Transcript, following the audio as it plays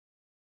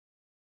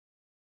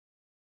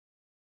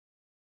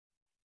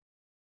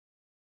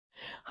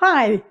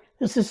Hi,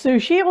 this is Sue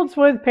Shields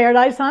with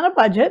Paradise on a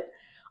Budget.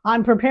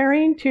 I'm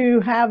preparing to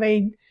have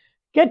a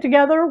get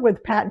together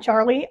with Pat and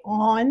Charlie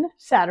on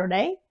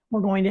Saturday.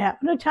 We're going to have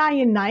an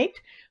Italian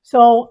night.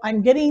 So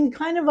I'm getting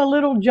kind of a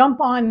little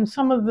jump on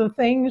some of the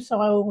things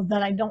so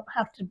that I don't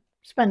have to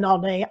spend all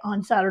day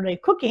on Saturday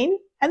cooking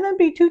and then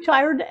be too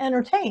tired to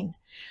entertain.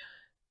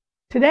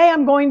 Today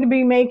I'm going to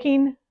be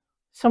making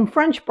some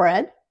French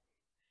bread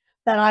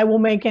that I will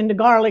make into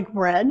garlic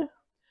bread.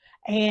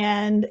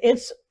 And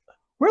it's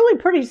really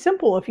pretty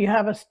simple if you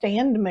have a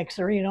stand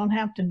mixer. You don't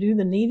have to do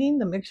the kneading.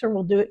 The mixer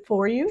will do it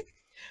for you.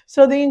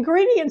 So the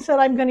ingredients that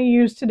I'm going to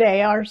use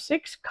today are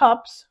 6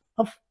 cups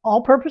of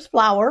all-purpose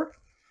flour.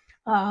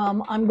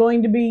 I'm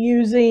going to be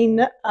using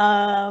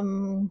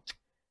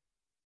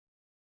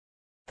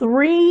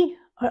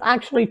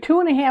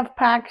 2.5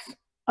 packs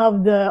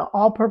of the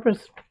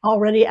all-purpose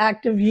already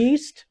active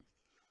yeast.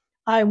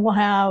 I will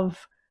have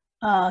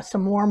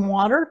some warm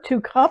water,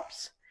 2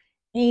 cups,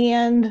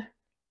 and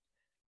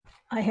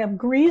I have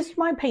greased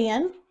my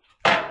pan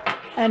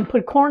and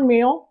put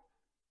cornmeal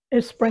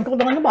is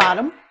sprinkled on the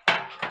bottom.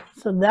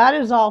 So that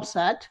is all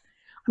set.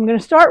 I'm going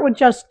to start with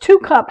just 2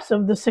 cups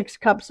of the 6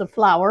 cups of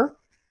flour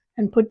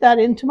and put that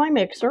into my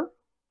mixer.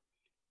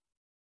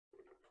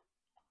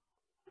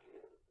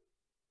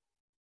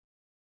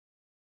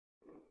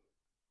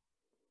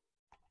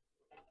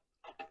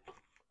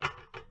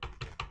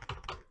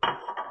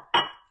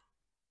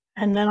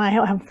 And then I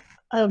have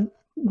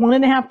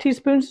 1.5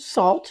 teaspoons of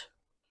salt.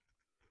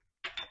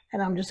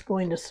 And I'm just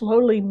going to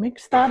slowly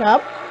mix that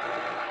up.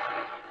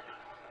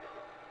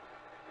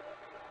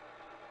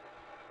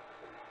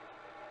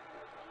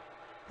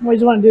 I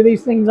always want to do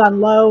these things on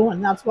low,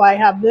 and that's why I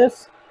have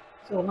this,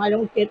 so I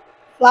don't get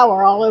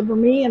flour all over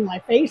me and my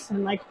face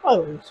and my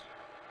clothes.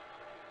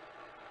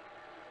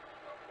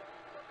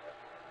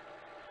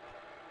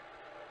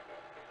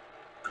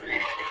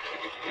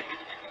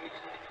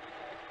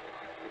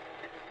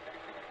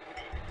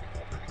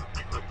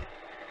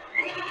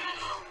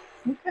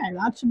 Okay,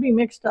 that should be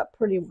mixed up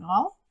pretty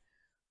well.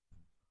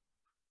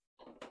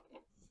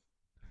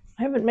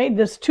 I haven't made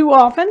this too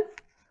often,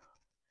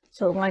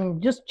 so I'm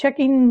just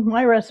checking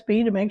my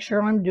recipe to make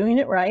sure I'm doing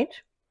it right.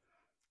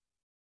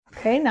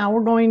 Okay, now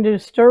we're going to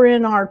stir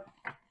in our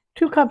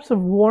 2 cups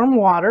of warm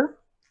water.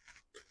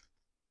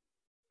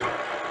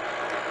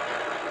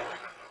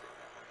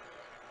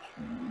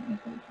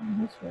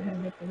 This way I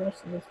get the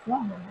rest of this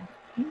flour.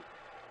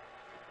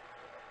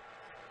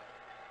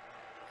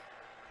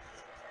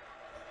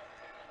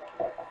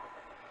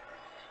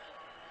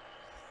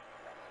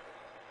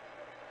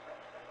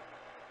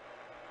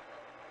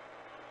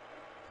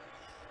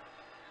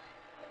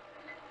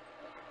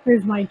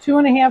 Here's my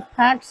 2.5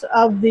 packs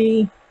of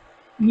the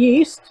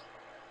yeast.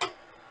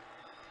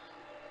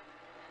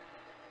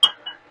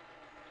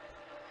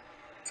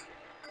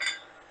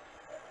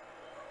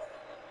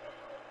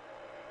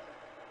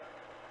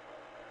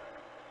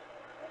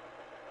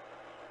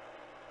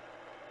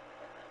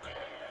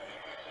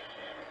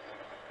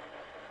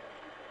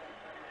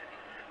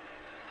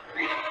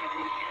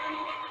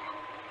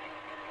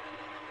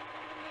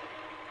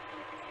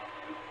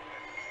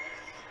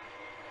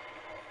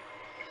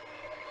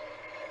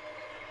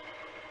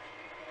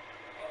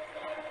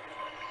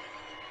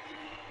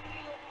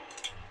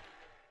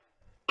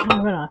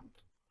 I'm going to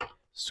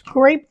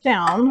scrape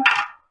down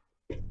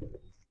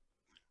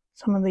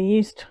some of the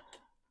yeast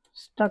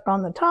stuck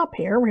on the top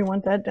here. We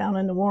want that down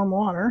in the warm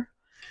water.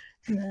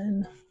 And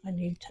then I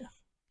need to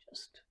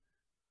just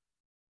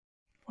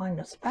find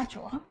a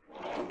spatula.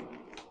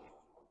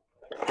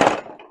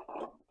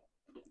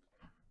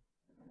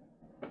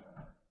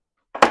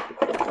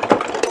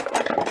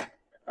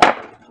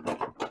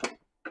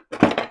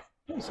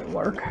 This will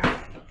work.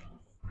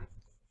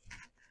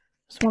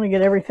 Just want to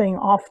get everything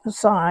off the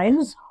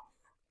sides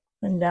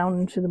and down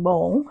into the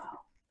bowl.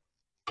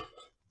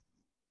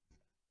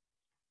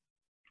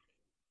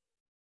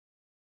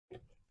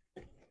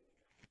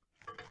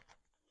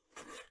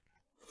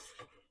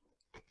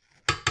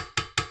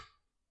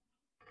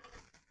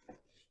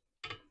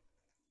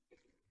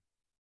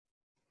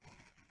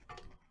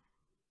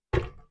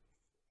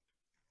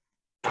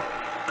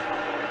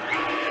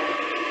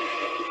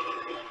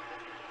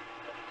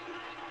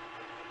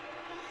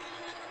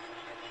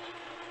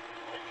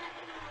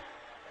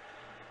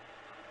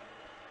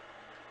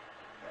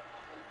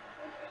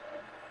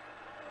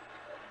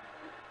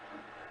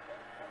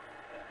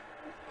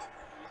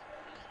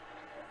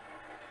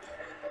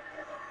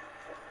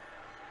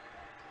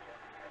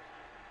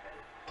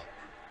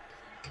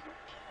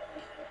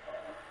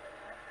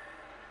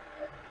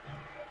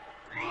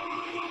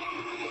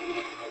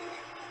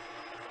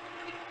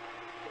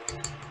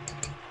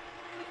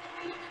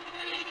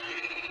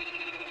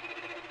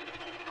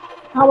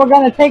 Now we're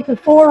going to take the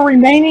 4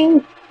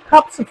 remaining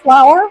cups of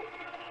flour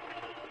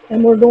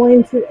and we're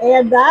going to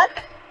add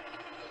that.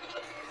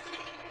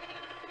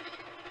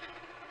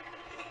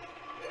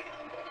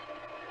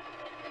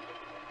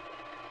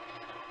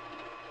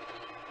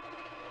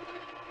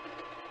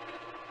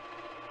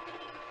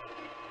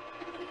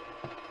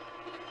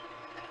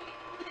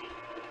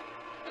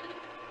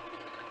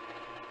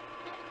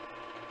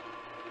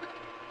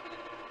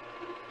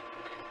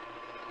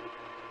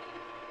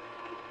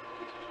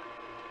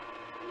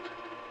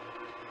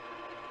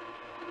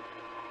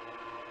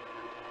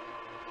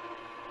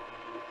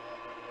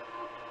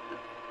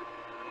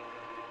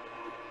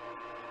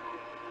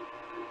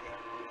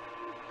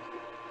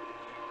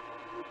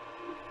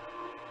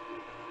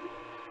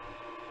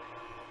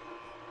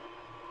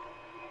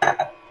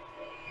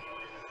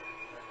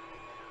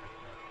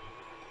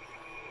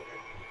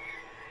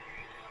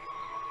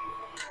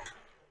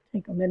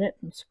 Take a minute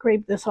and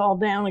scrape this all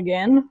down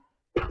again.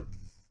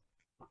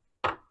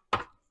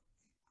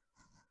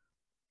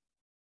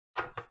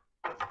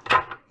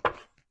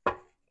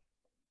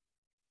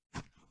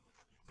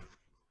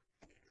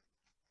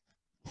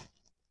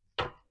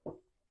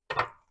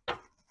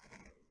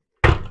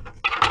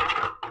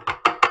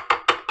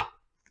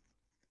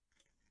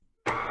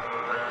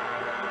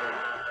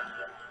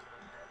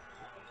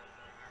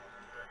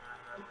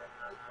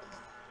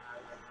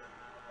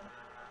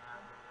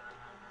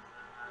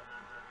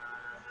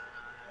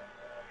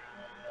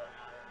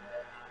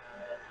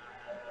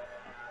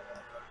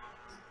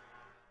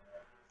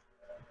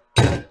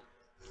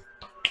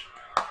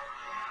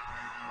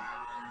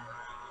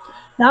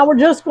 Now we're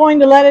just going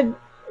to let it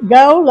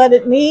go, let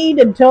it knead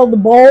until the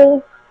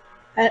bowl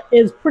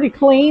is pretty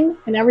clean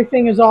and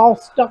everything is all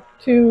stuck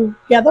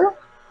together.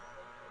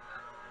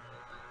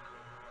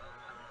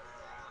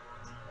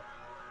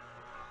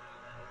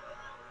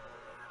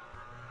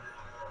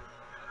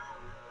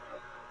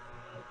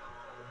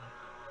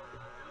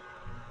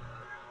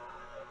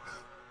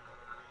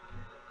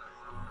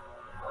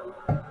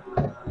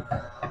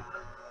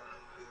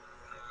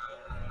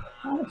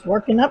 Well, it's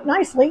working up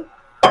nicely.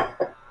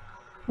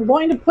 We're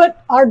going to put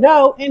our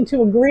dough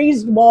into a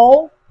greased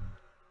bowl.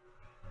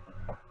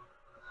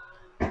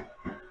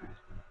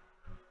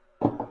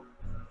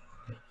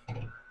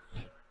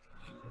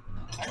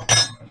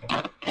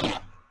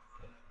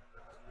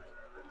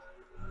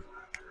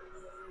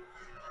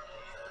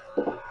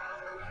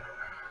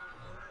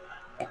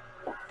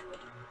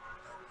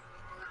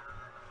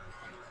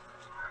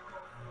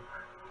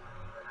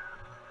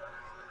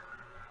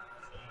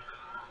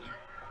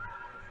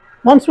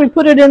 Once we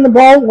put it in the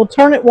bowl, we'll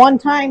turn it one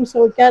time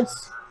so it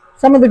gets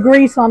some of the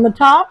grease on the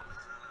top.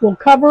 We'll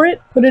cover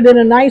it, put it in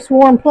a nice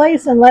warm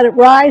place, and let it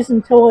rise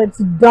until it's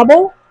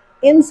double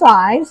in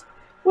size,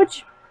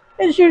 which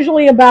is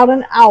usually about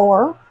an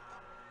hour.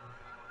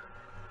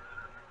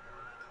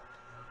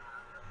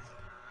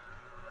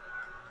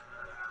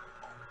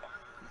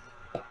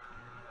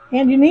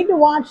 And you need to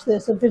watch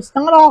this. If it's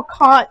not all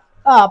caught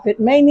up, it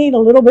may need a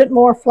little bit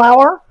more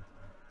flour.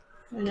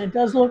 And it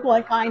does look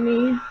like I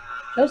need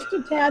just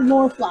a tad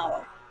more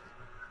flour.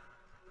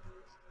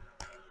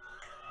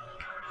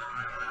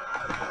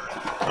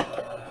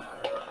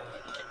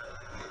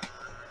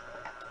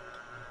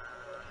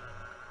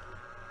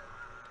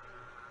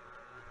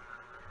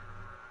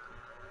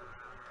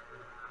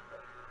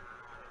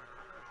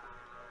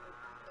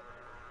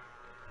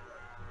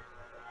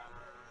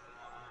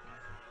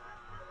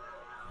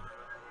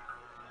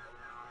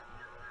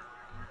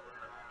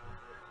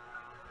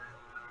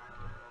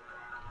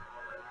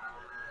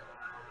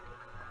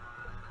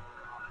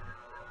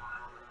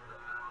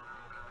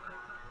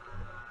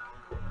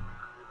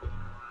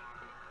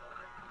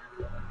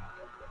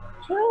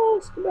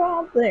 Just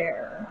about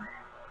there.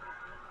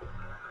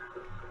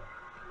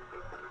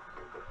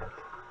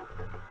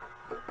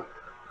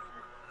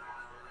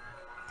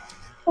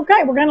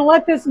 Okay, we're going to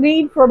let this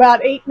knead for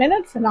about 8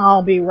 minutes and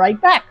I'll be right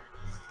back.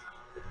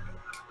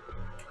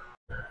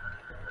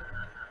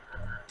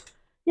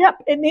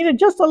 Yep, it needed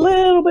just a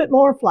little bit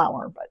more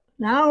flour, but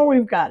now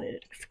we've got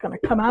it. It's going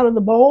to come out of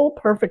the bowl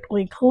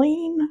perfectly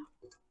clean.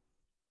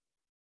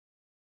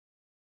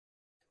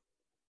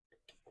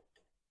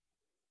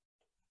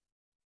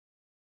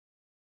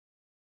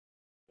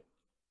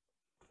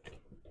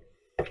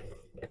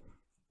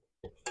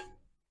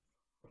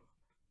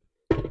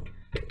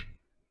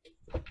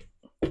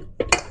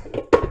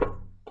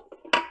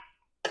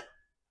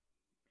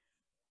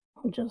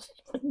 I'll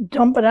just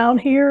dump it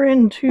out here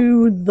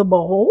into the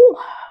bowl.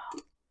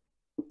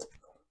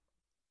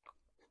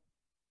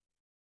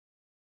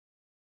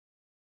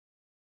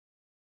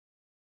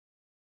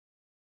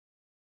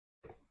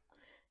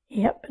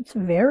 Yep, it's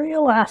very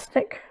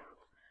elastic.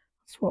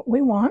 That's what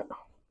we want.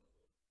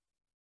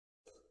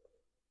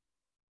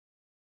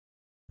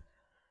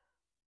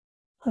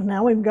 So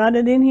now we've got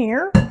it in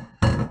here.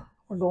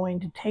 We're going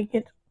to take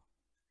it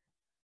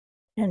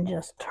and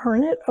just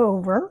turn it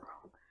over,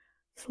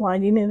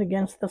 sliding it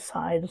against the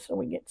side so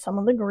we get some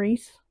of the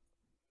grease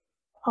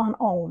on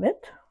all of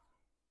it.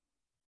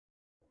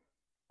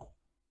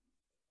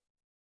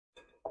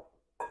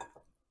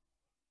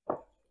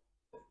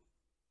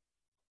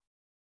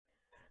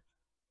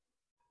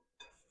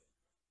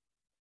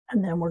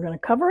 And then we're going to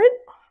cover it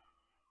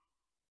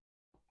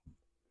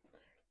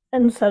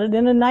and set it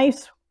in a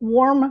nice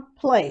warm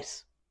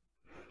place.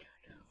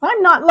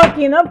 I'm not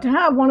lucky enough to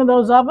have one of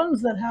those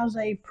ovens that has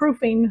a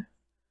proofing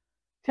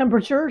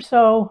temperature,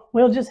 so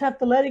we'll just have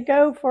to let it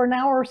go for an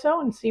hour or so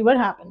and see what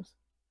happens.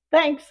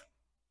 Thanks.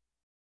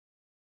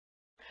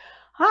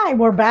 Hi,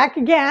 we're back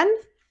again.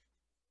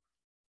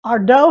 Our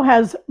dough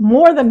has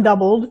more than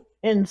doubled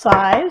in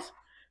size,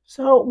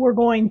 so we're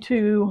going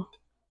to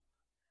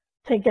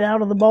take it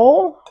out of the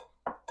bowl.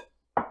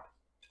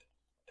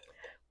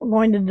 We're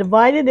going to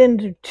divide it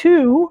into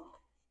two.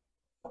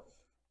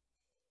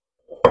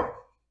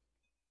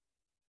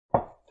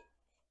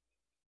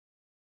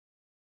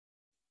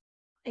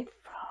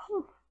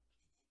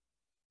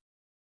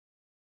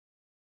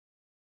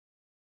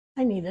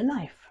 I need a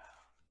knife.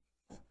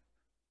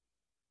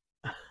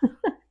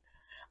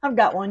 I've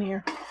got one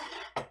here.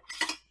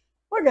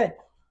 We're good.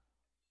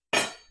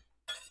 So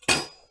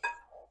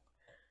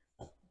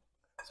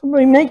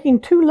we'll be making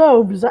 2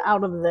 loaves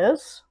out of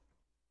this.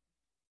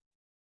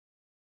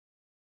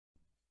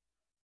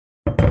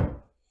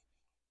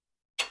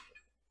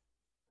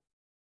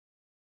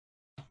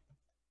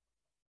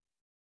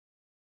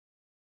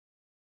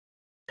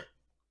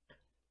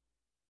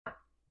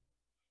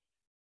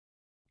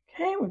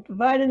 Okay, we've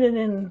divided it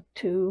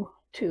into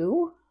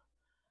 2.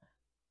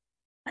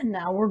 And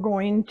now we're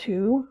going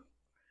to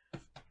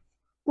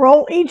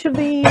roll each of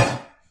these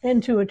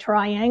into a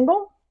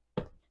triangle.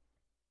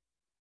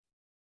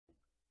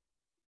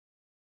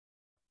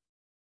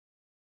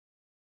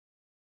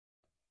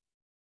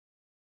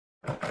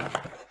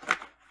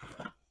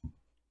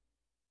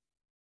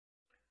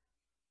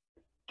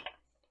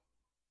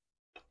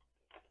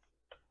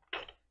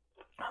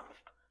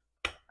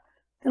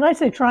 Did I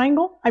say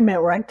triangle? I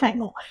meant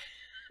rectangle.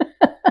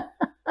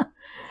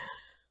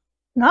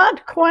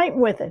 Not quite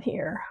with it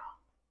here.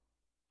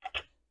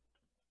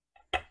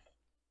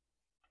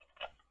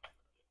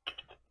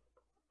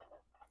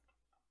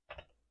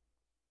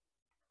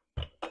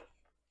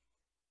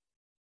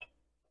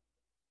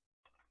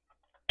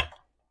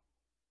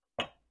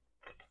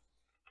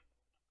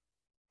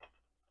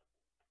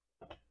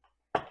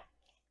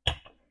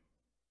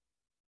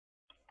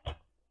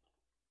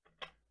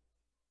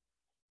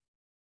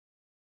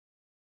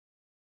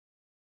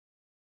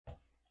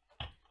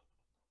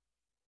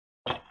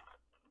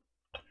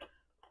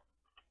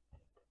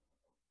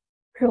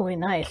 Really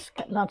nice.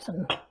 Got lots of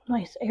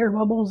nice air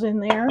bubbles in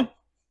there.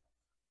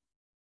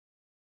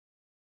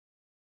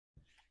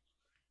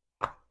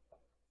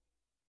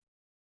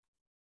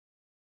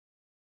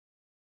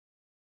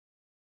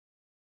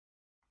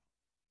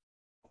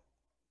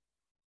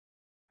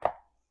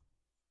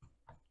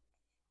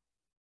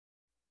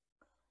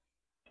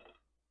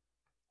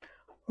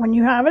 When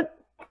you have it,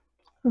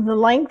 the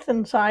length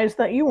and size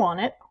that you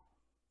want it.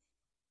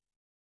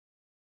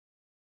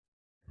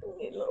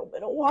 Need a little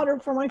bit of water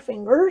for my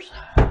fingers.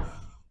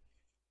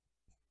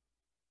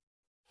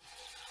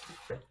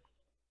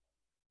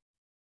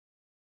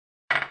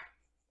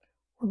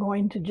 We're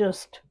going to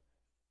just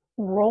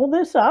roll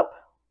this up.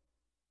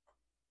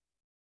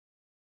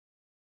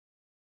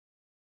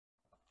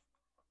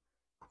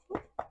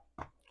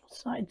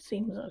 Side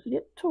seams a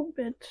little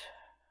bit.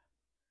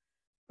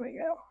 There we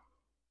go.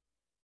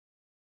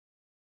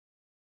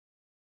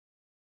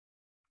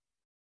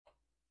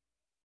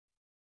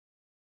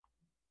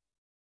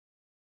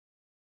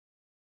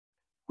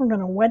 We're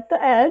going to wet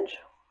the edge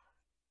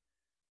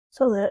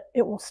so that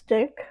it will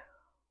stick.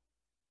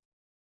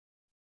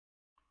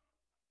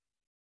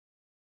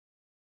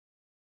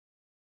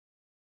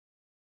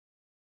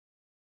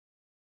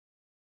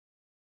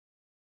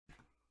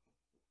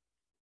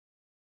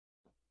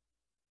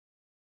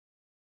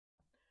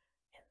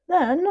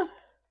 Then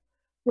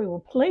we will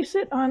place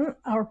it on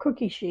our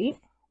cookie sheet,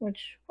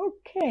 which,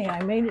 okay,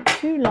 I made it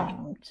too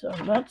long, so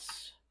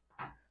let's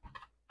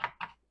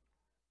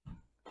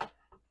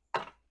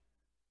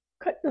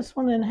cut this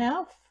one in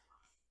half.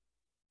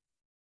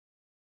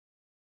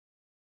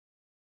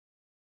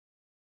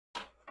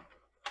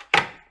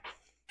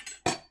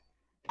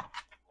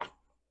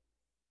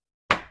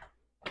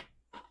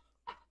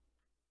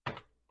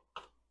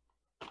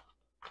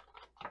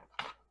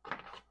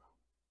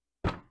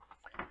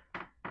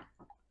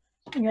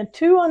 I got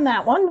 2 on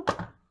that one.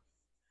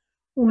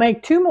 We'll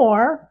make 2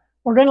 more.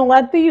 We're going to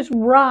let these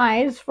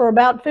rise for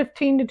about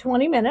 15 to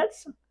 20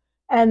 minutes,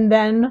 and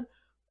then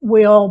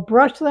we'll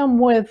brush them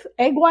with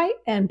egg white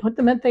and put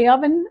them at the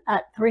oven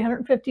at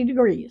 350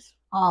 degrees.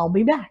 I'll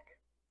be back.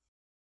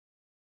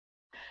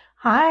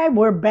 Hi,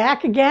 we're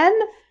back again.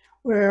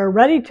 We're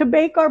ready to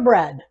bake our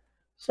bread.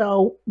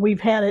 So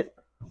we've had it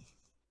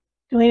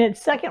doing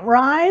its second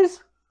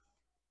rise.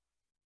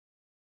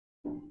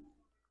 I'm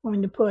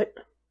going to put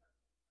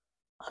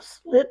a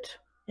slit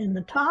in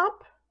the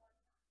top.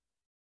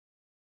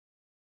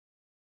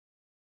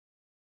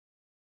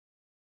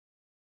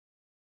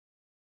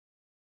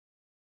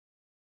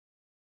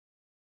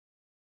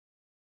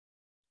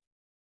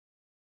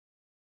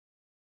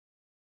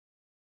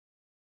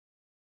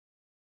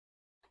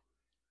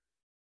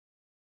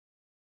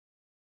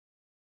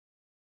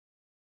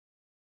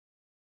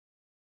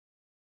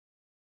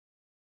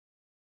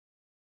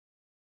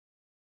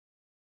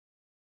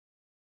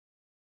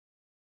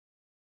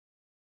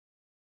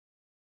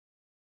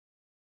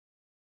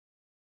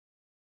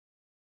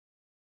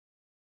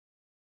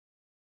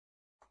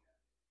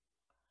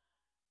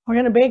 We're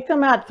going to bake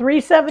them at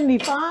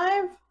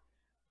 375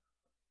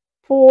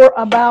 for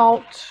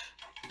about,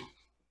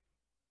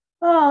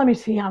 let me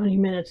see how many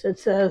minutes it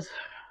says.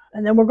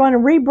 And then we're going to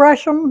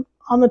rebrush them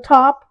on the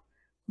top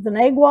with an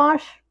egg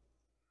wash.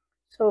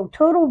 So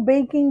total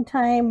baking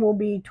time will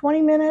be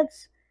 20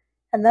 minutes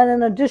and then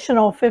an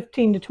additional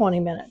 15 to 20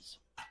 minutes.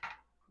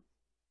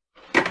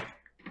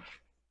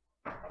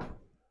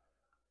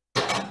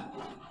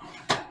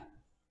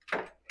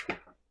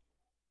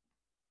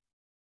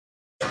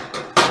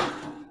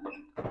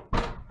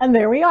 And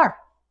there we are.